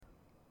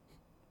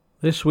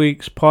This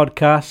week's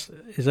podcast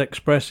is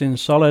expressing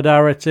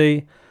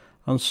solidarity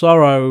and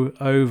sorrow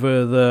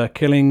over the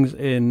killings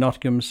in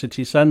Nottingham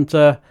city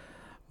centre,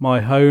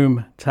 my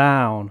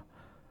hometown.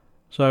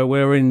 So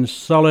we're in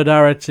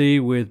solidarity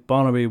with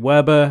Barnaby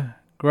Webber,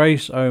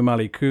 Grace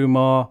O'Malley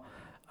Kumar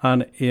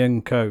and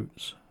Ian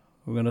Coates.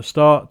 We're going to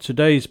start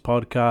today's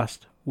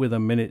podcast with a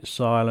minute's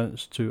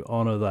silence to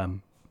honour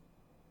them.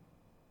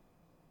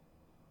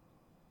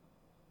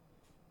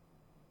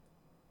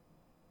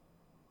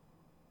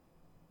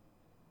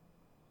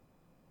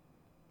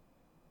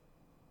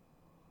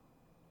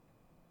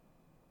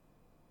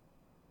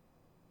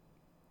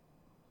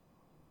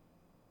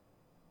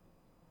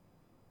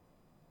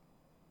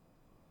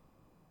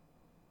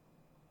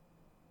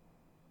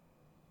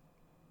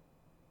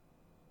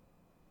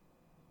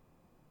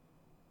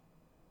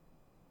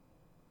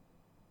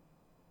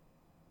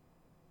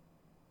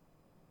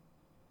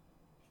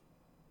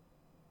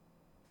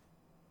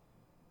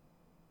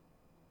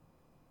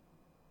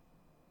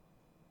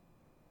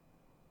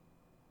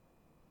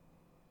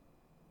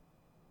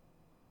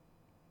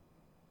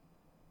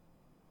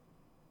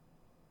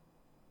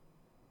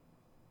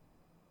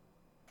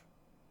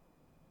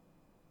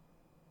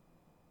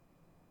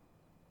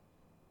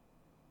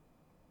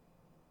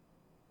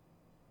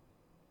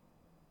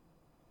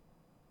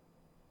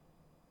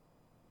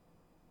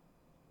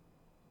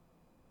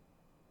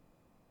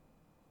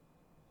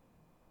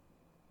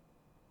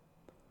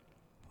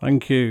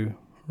 Thank you.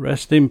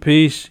 Rest in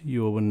peace.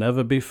 You will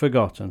never be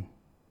forgotten.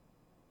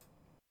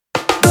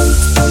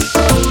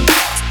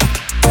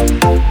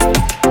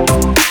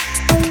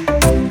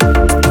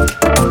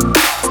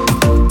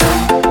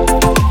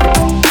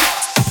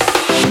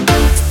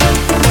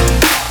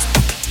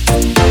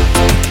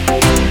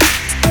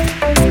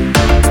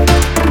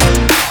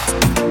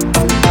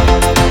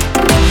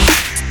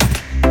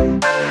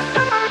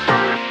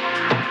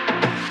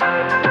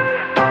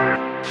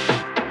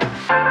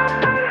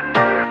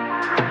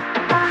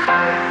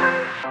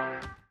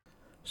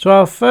 So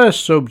our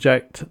first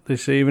subject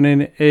this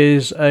evening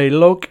is a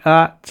look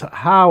at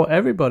how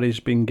everybody's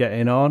been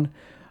getting on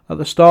at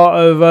the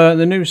start of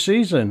the new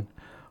season.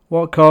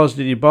 What cars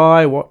did you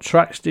buy? What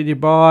tracks did you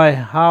buy?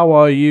 How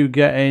are you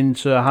getting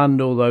to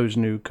handle those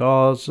new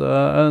cars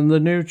and the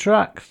new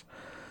tracks?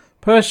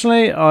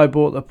 Personally, I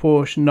bought the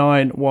Porsche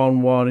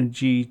 911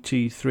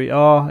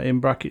 GT3R in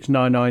brackets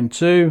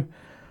 992.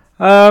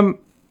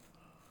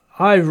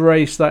 I've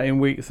raced that in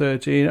week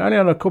 13, only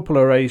on a couple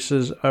of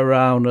races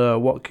around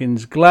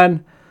Watkins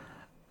Glen.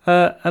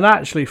 And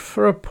actually,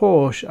 for a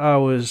Porsche, I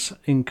was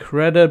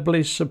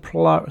incredibly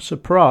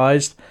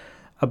surprised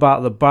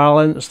about the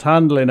balanced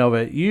handling of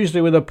it.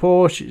 Usually with a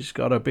Porsche, it's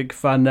got a big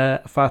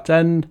fat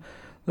end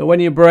that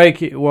when you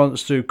brake, it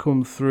wants to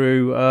come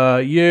through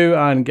you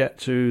and get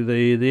to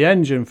the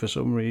engine for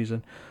some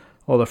reason,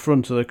 or the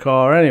front of the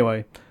car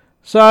anyway.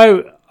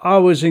 So I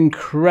was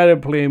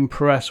incredibly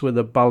impressed with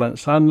the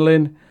balanced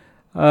handling.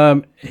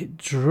 It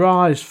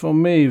drives for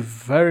me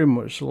very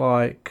much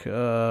like,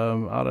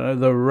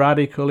 the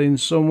Radical in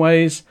some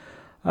ways.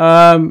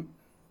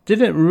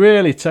 Didn't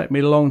really take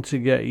me long to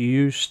get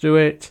used to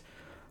it.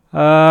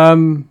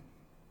 So,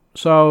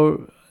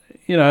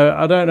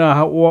 I don't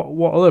know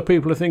what other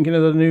people are thinking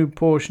of the new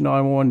Porsche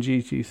 911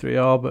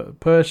 GT3R, but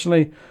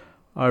personally,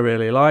 I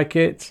really like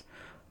it.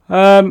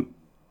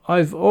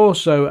 I've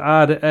also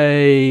had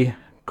a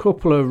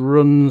couple of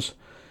runs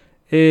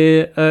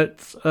here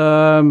at,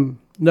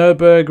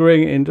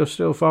 Nürburgring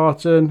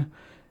Industriefahrten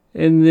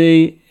in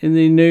the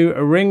new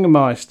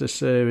Ringmeister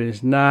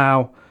series.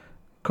 Now,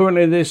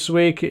 currently this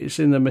week it's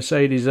in the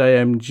Mercedes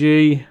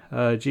AMG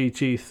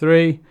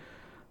GT3,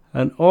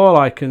 and all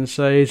I can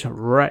say is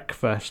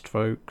Wreckfest,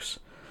 folks.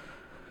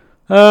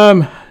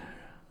 2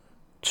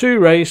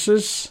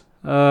 races,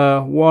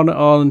 one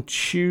on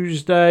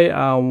Tuesday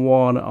and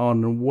one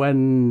on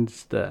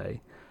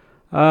Wednesday.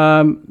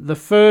 The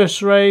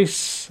first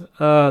race,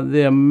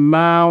 the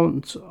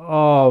amount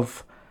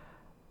of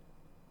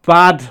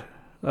bad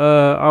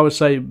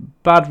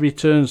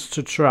returns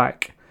to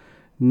track.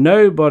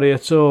 Nobody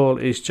at all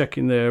is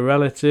checking their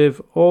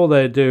relative. All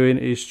they're doing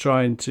is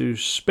trying to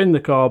spin the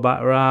car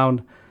back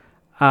around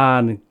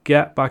and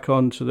get back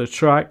onto the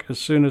track as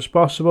soon as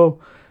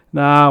possible.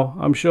 Now,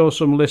 I'm sure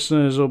some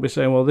listeners will be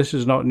saying, well, this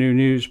is not new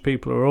news.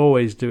 People are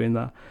always doing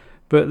that.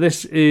 But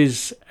this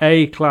is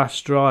A-class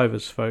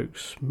drivers,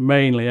 folks.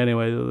 Mainly,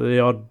 anyway,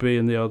 the odd B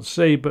and the odd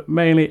C, but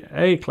mainly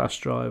A-class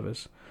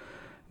drivers.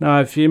 Now,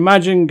 if you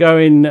imagine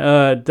going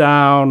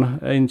down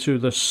into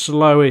the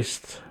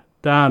slowest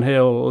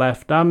downhill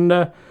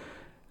left-hander,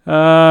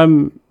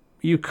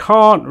 you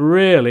can't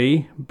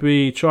really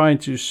be trying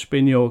to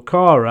spin your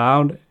car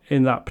around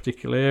in that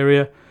particular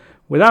area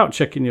without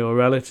checking your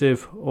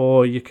relative,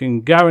 or you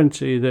can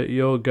guarantee that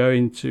you're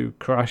going to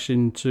crash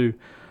into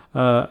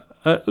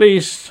at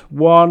least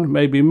one,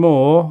 maybe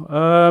more,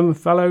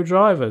 fellow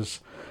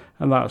drivers.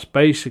 And that's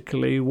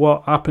basically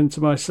what happened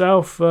to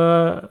myself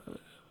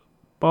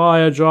by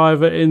a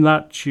driver in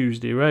that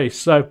Tuesday race.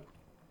 So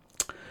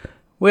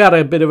we had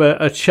a bit of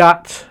a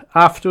chat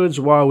afterwards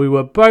while we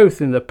were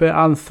both in the pit,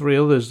 and 3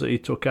 others that he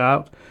took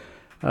out,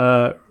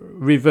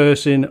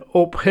 reversing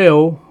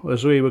uphill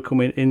as we were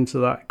coming into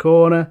that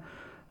corner,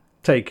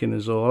 taking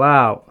us all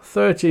out.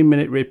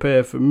 13-minute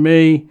repair for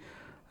me,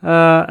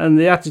 and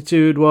the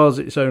attitude was,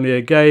 it's only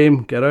a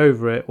game, get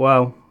over it.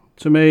 Well,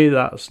 to me,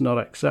 that's not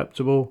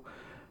acceptable.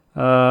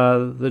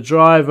 The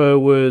driver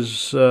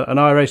was an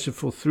iRacer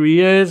for 3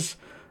 years,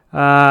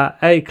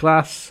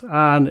 A-class,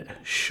 and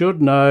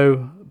should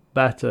know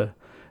better.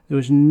 There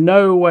was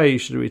no way he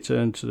should have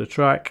returned to the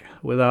track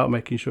without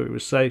making sure it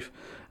was safe.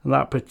 And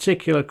that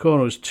particular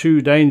corner was too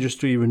dangerous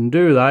to even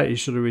do that. He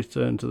should have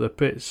returned to the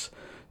pits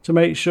to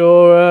make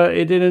sure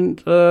he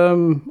didn't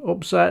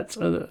upset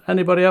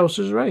anybody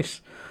else's race.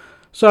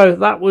 So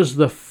that was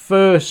the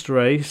first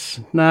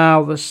race.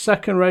 Now, the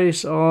second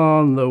race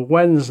on the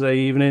Wednesday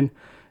evening,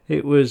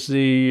 it was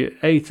the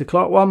 8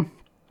 o'clock one.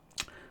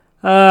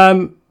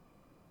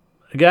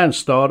 Again,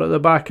 start at the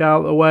back,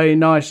 out the way,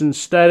 nice and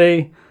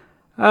steady.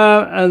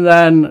 And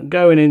then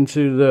going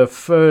into the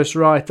first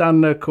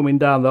right-hander, coming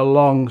down the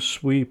long,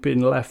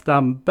 sweeping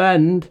left-hand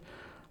bend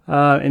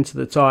into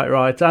the tight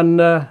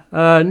right-hander,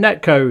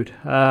 netcode.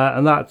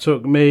 And that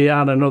took me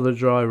and another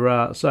driver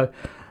out. So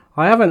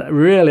I haven't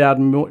really had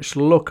much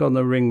luck on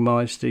the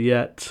Ringmeister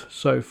yet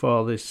so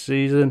far this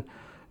season.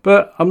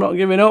 But I'm not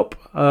giving up.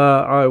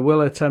 I will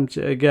attempt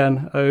it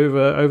again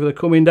over the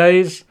coming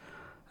days.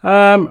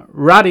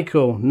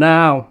 Radical.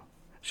 Now,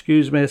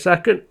 excuse me a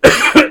second.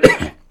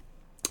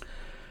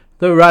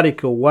 The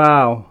Radical,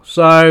 wow.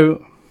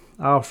 So,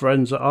 our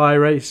friends at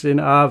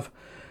iRacing have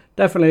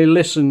definitely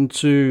listened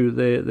to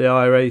the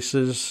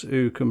iRacers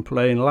who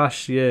complained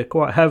last year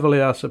quite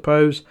heavily, I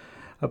suppose,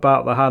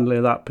 about the handling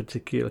of that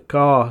particular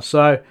car.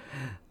 So,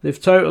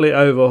 they've totally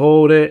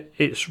overhauled it.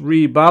 It's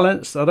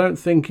rebalanced. I don't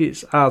think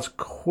it's as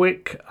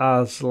quick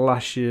as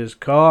last year's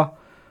car.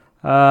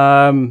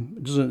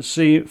 It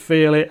doesn't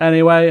feel it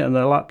anyway, and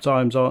the lap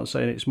times aren't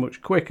saying it's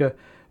much quicker.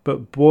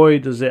 But boy,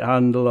 does it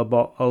handle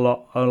a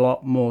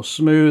lot more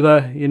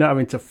smoother. You're not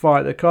having to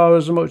fight the car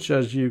as much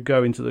as you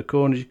go into the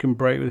corners. You can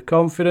brake with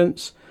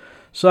confidence.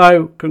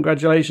 So,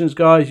 congratulations,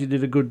 guys. You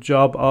did a good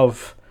job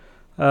of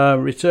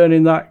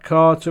returning that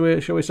car to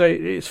it, shall we say,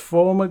 its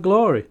former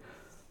glory.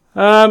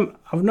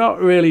 I've not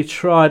really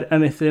tried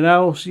anything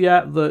else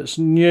yet that's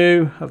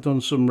new. I've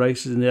done some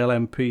races in the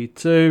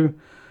LMP2.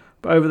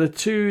 But over the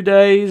 2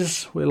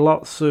 days, with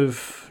lots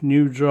of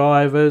new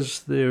drivers,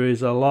 there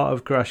is a lot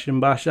of crash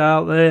and bash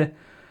out there.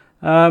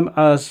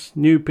 As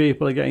new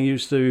people are getting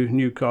used to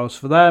new cars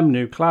for them,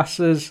 new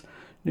classes,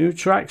 new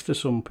tracks to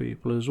some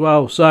people as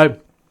well. So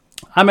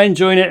I'm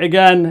enjoying it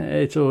again.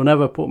 It'll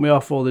never put me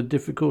off all the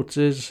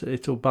difficulties.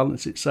 It'll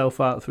balance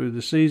itself out through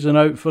the season,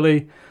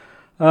 hopefully.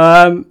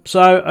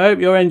 So I hope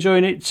you're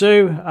enjoying it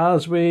too,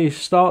 as we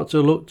start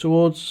to look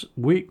towards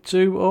week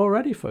 2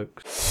 already,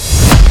 folks.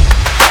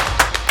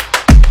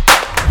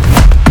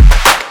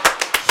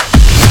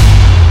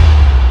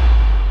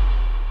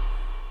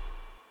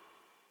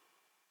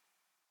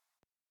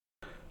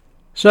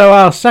 So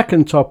our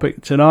second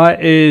topic tonight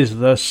is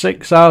the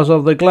 6 Hours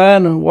of the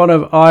Glen, one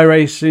of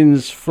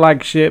iRacing's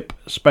flagship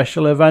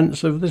special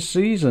events of the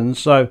season.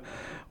 So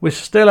we're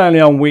still only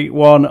on week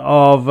 1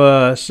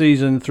 of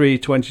season 3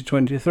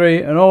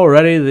 2023, and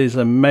already there's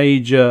a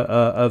major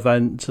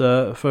event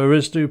for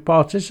us to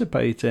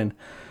participate in.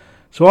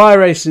 So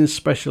iRacing's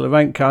special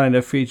event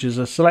calendar features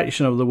a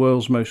selection of the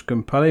world's most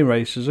compelling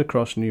races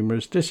across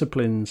numerous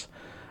disciplines.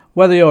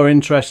 Whether you're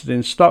interested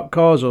in stock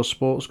cars or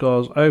sports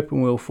cars,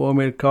 open wheel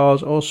formula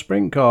cars or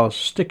sprint cars,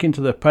 sticking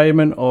to the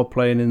pavement or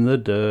playing in the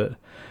dirt,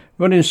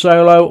 running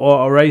solo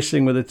or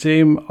racing with a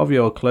team of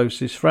your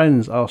closest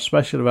friends, our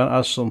special event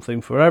has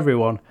something for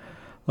everyone.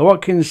 The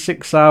Watkins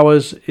 6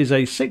 Hours is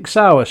a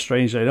 6-hour,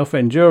 strangely enough,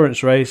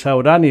 endurance race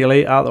held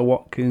annually at the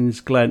Watkins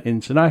Glen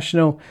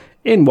International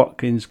in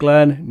Watkins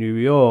Glen, New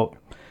York.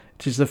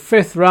 It is the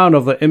 5th round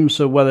of the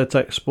IMSA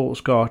WeatherTech Sports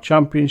Car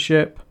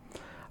Championship.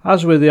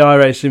 As with the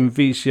iRacing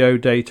VCO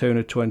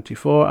Daytona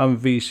 24 and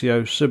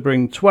VCO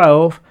Sebring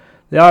 12,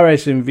 the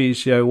iRacing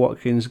VCO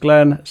Watkins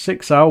Glen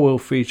 6-hour will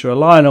feature a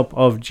lineup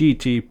of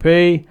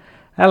GTP,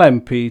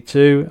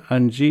 LMP2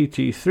 and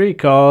GT3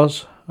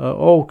 cars,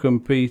 all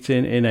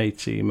competing in a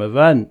team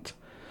event.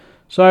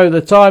 So the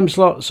time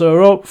slots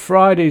are up: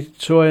 Friday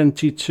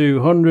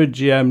 2200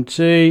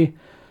 GMT,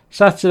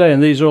 Saturday,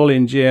 and these are all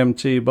in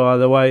GMT by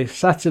the way,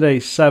 Saturday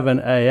 7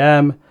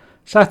 AM,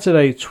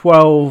 Saturday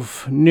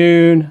 12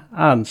 noon,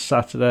 and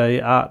Saturday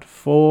at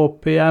 4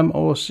 PM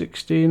or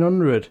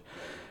 1600.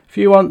 If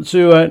you want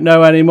to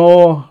know any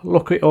more,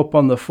 look it up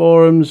on the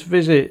forums,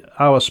 visit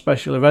our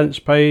special events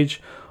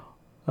page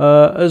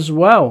as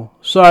well.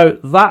 So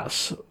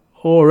that's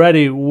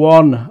already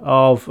one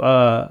of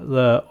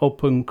the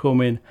up and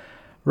coming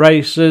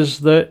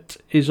races that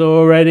is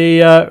already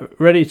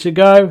ready to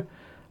go.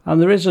 And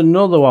there is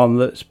another one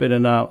that's been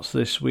announced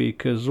this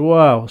week as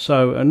well.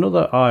 So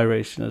another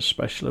iRacing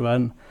special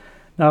event.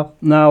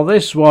 Now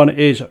this one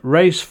is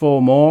Race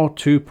for More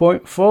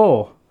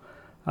 2.4.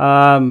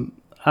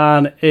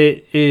 and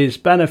it is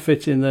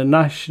benefiting the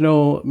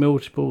National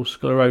Multiple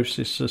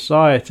Sclerosis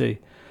Society.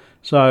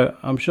 So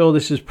I'm sure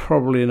this is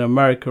probably in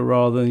America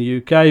rather than the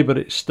UK, but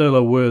it's still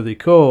a worthy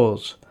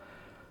cause.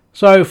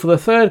 So for the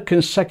third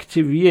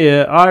consecutive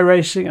year,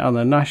 iRacing and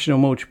the National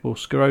Multiple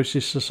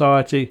Sclerosis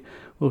Society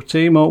will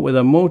team up with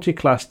a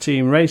multi-class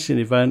team racing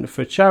event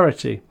for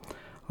charity.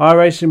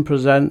 iRacing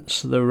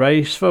presents the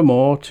Race for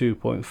More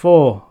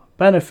 2.4,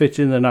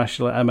 benefiting the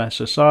National MS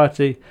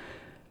Society.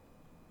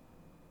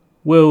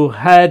 Will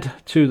head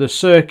to the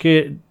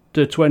Circuit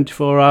de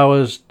 24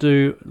 Hours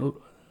du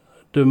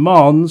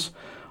Mans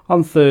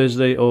on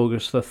Thursday,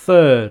 August the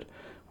 3rd,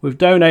 with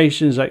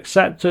donations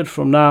accepted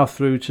from now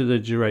through to the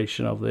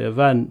duration of the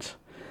event.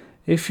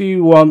 If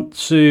you want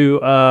to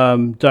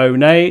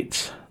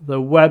donate, the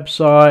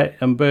website,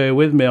 and bear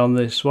with me on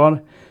this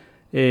one,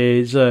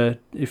 is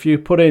if you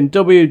put in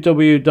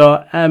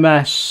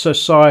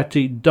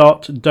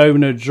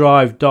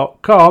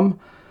www.mssociety.donordrive.com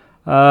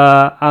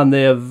and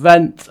the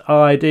event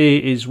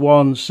ID is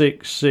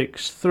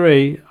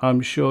 1663, I'm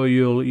sure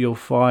you'll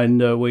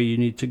find where you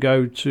need to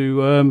go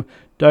to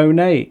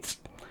donate.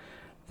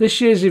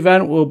 This year's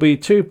event will be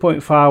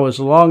 2.5 hours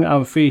long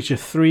and feature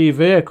 3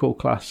 vehicle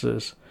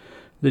classes.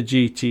 The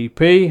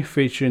GTP,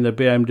 featuring the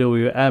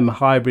BMW M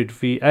Hybrid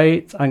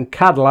V8 and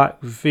Cadillac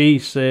V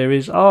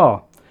Series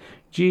R.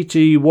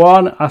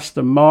 GT1,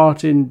 Aston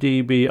Martin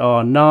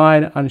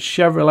DBR9 and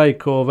Chevrolet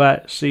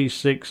Corvette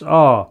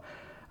C6R,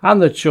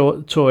 and the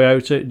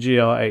Toyota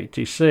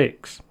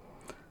GR86.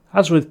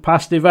 As with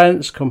past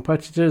events,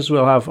 competitors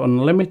will have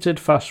unlimited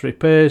fast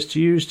repairs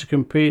to use to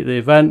complete the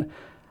event,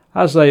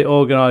 as they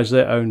organise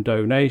their own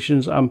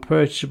donations, and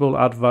purchasable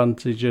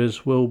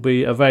advantages will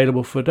be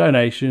available for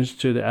donations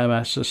to the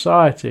MS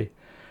Society.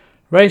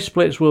 Race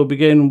splits will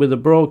begin with a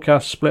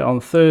broadcast split on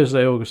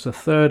Thursday, August the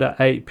 3rd at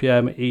 8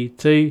 PM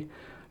ET,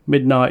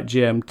 midnight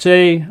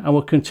GMT, and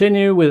will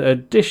continue with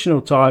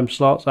additional time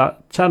slots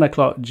at 10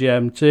 o'clock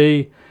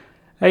GMT,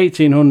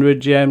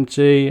 1800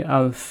 GMT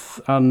and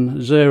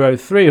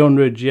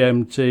 0300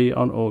 GMT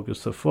on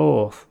August the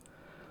 4th.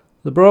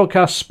 The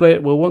broadcast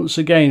split will once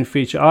again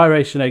feature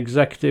iRacing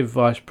Executive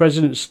Vice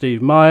President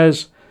Steve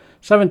Myers,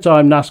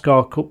 7-time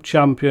NASCAR Cup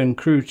Champion,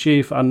 Crew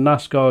Chief and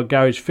NASCAR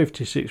Garage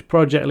 56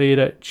 Project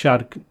Leader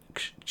Chad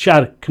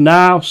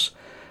Knaus,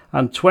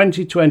 and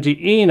 2020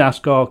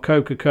 eNASCAR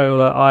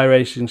Coca-Cola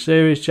iRacing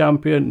Series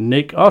Champion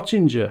Nick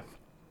Ottinger.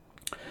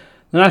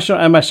 The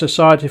National MS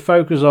Society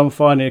focuses on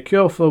finding a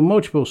cure for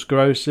multiple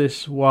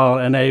sclerosis while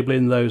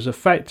enabling those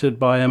affected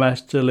by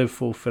MS to live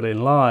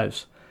fulfilling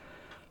lives.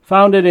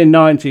 Founded in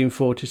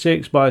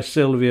 1946 by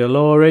Sylvia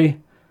Laurie,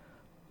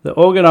 the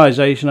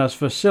organisation has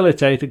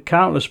facilitated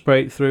countless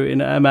breakthroughs in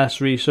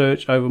MS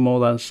research over more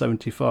than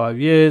 75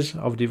 years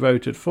of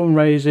devoted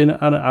fundraising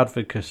and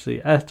advocacy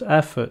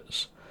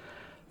efforts.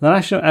 The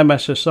National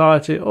MS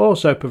Society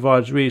also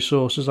provides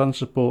resources and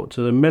support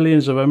to the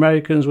millions of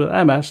Americans with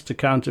MS to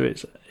counter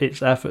its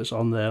efforts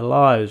on their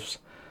lives.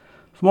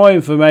 For more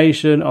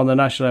information on the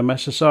National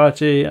MS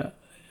Society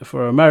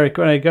for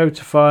America, go to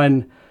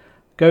the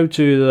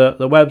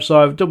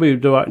website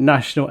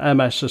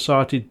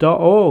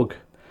www.nationalmssociety.org.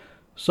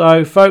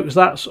 So, folks,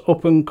 that's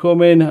up and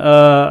coming.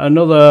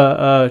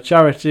 Another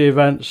charity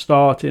event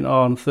starting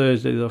on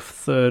Thursday, the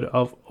 3rd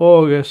of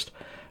August.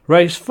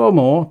 Race for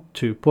More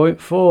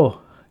 2.4.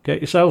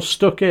 Get yourself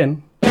stuck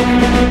in.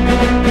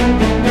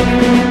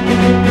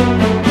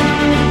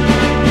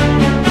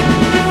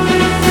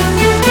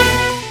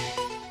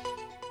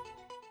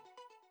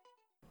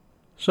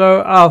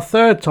 So, our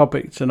third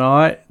topic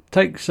tonight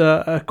takes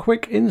a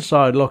quick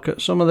inside look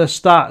at some of the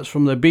stats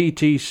from the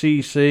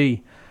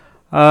BTCC,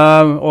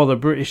 or the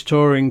British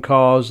Touring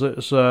Cars,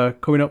 that's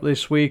coming up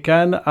this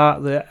weekend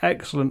at the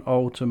excellent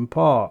Oulton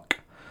Park.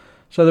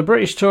 So the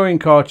British Touring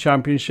Car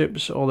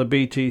Championships, or the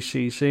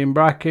BTCC in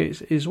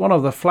brackets, is one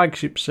of the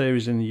flagship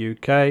series in the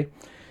UK.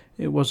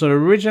 It was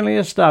originally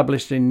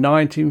established in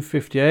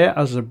 1958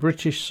 as the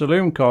British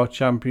Saloon Car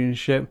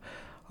Championship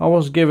and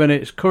was given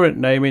its current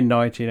name in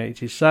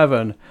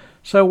 1987.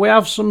 So we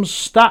have some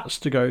stats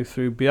to go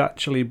through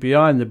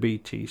behind the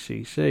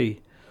BTCC.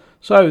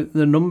 So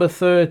the number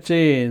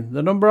 13,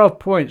 the number of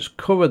points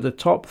covered the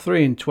top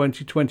 3 in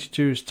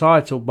 2022's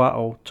title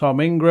battle: Tom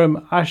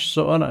Ingram, Ash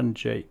Sutton and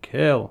Jake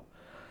Hill.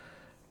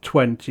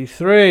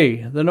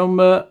 23,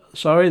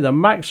 the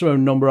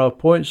maximum number of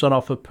points on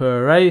offer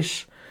per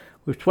race,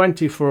 with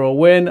 20 for a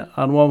win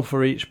and 1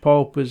 for each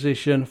pole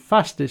position,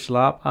 fastest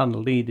lap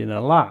and leading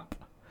a lap.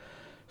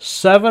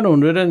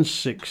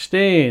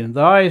 716,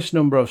 the highest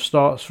number of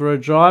starts for a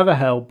driver,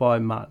 held by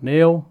Matt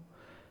Neal.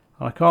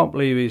 I can't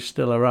believe he's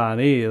still around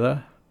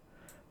either.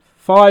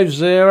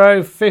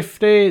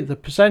 50, the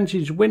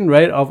percentage win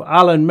rate of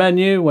Alan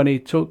Menu when he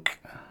took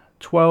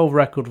 12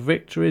 record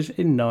victories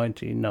in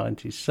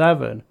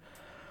 1997.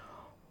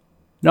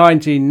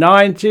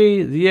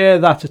 1990, the year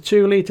that a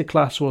 2-litre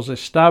class was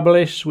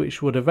established,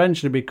 which would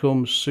eventually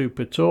become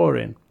Super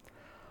Touring.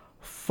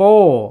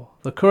 4,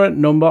 the current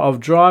number of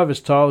drivers'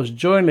 titles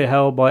jointly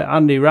held by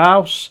Andy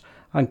Rouse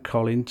and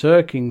Colin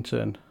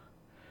Turkington.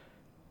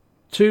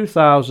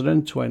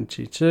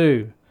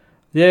 2022,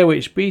 the year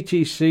which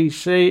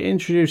BTCC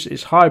introduced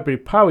its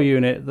hybrid power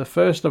unit, the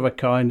first of a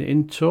kind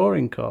in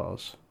touring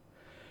cars.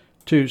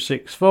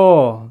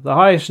 264, the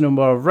highest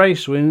number of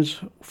race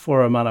wins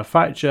for a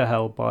manufacturer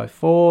held by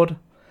Ford.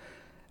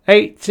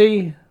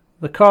 80,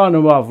 the car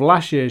number of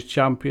last year's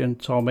champion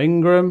Tom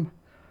Ingram.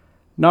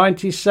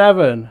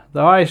 97,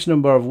 the highest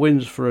number of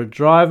wins for a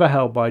driver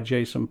held by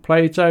Jason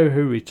Plato,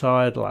 who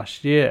retired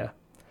last year.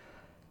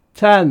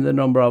 10, the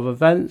number of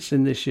events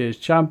in this year's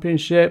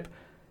championship,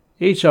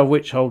 each of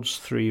which holds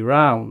 3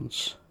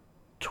 rounds.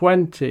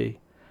 20,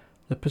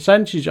 the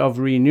percentage of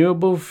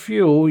renewable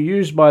fuel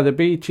used by the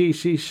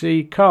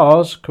BTCC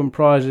cars,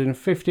 comprising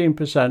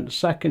 15%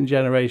 second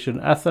generation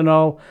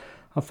ethanol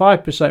and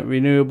 5%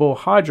 renewable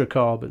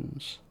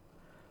hydrocarbons.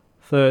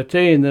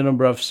 13, the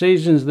number of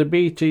seasons the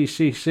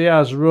BTCC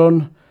has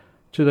run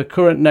to the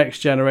current next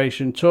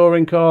generation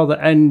touring car, the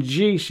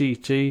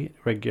NGCT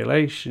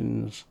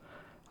regulations.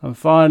 And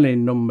finally,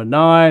 number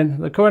 9,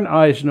 the current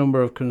highest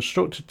number of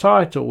constructor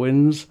title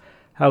wins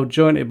held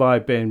jointly by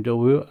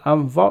BMW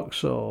and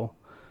Vauxhall.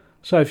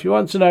 So if you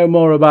want to know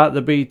more about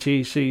the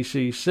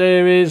BTCC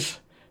series,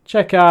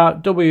 check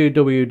out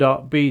www.btcc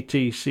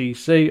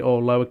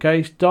or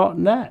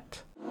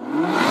lowercase.net.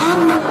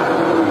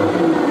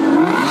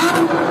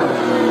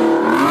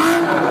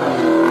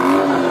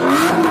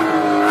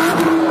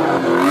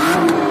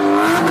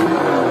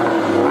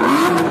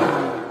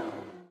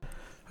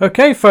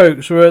 Okay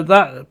folks, we're at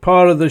that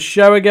part of the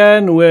show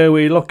again where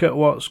we look at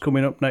what's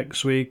coming up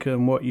next week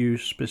and what you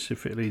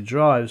specifically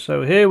drive.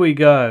 So here we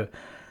go.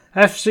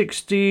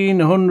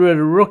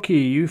 F1600 Rookie,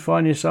 you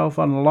find yourself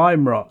on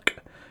Lime Rock.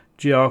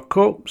 GR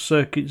Cup,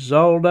 Circuit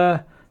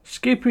Zolder,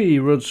 Skippy,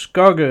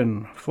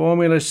 Rudskogen,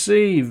 Formula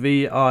C,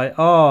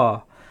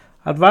 VIR,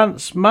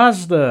 Advanced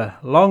Mazda,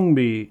 Long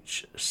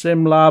Beach,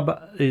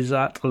 SimLab is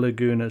at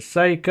Laguna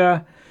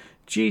Seca,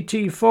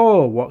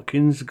 GT4,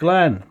 Watkins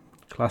Glen,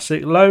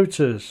 Classic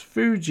Lotus,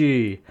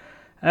 Fuji,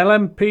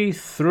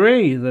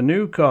 LMP3, the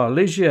new car,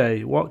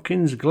 Ligier,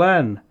 Watkins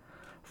Glen,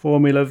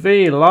 Formula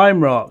V,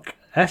 Lime Rock,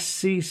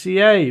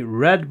 SCCA,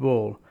 Red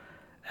Bull,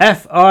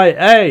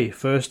 FIA,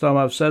 first time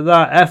I've said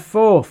that,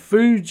 F4,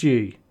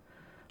 Fuji,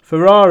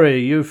 Ferrari,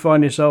 you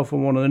find yourself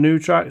on one of the new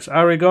tracks,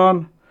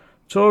 Aragon,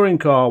 Touring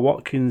Car,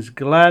 Watkins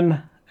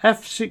Glen,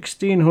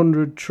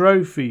 F1600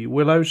 Trophy,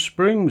 Willow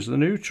Springs, the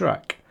new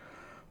track,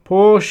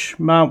 Porsche,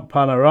 Mount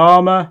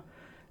Panorama,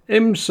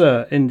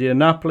 IMSA,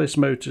 Indianapolis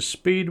Motor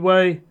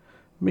Speedway,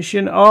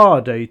 Mission R,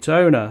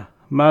 Daytona,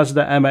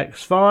 Mazda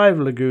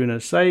MX-5, Laguna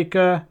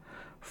Seca,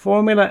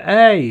 Formula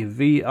A,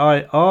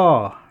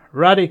 VIR,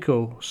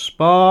 Radical,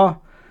 Spa,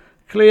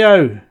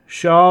 Clio,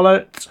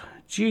 Charlotte,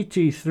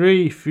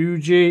 GT3,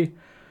 Fuji,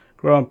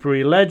 Grand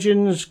Prix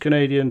Legends,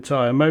 Canadian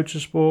Tire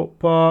Motorsport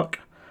Park,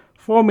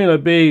 Formula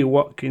B,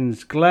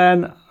 Watkins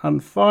Glen,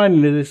 and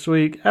finally this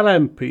week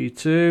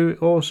LMP2,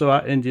 also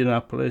at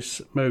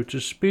Indianapolis Motor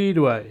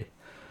Speedway.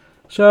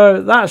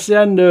 So that's the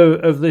end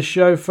of this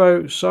show,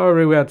 folks.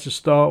 Sorry we had to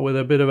start with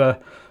a bit of a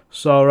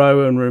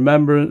sorrow and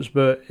remembrance,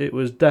 but it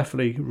was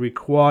definitely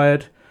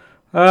required.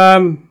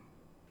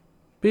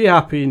 Be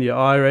happy in your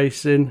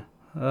iRacing.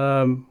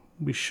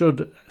 We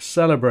should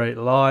celebrate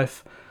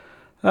life.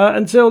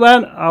 Until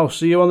then, I'll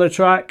see you on the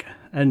track.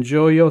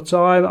 Enjoy your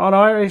time on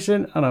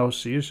iRacing, and I'll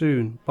see you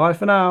soon. Bye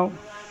for now.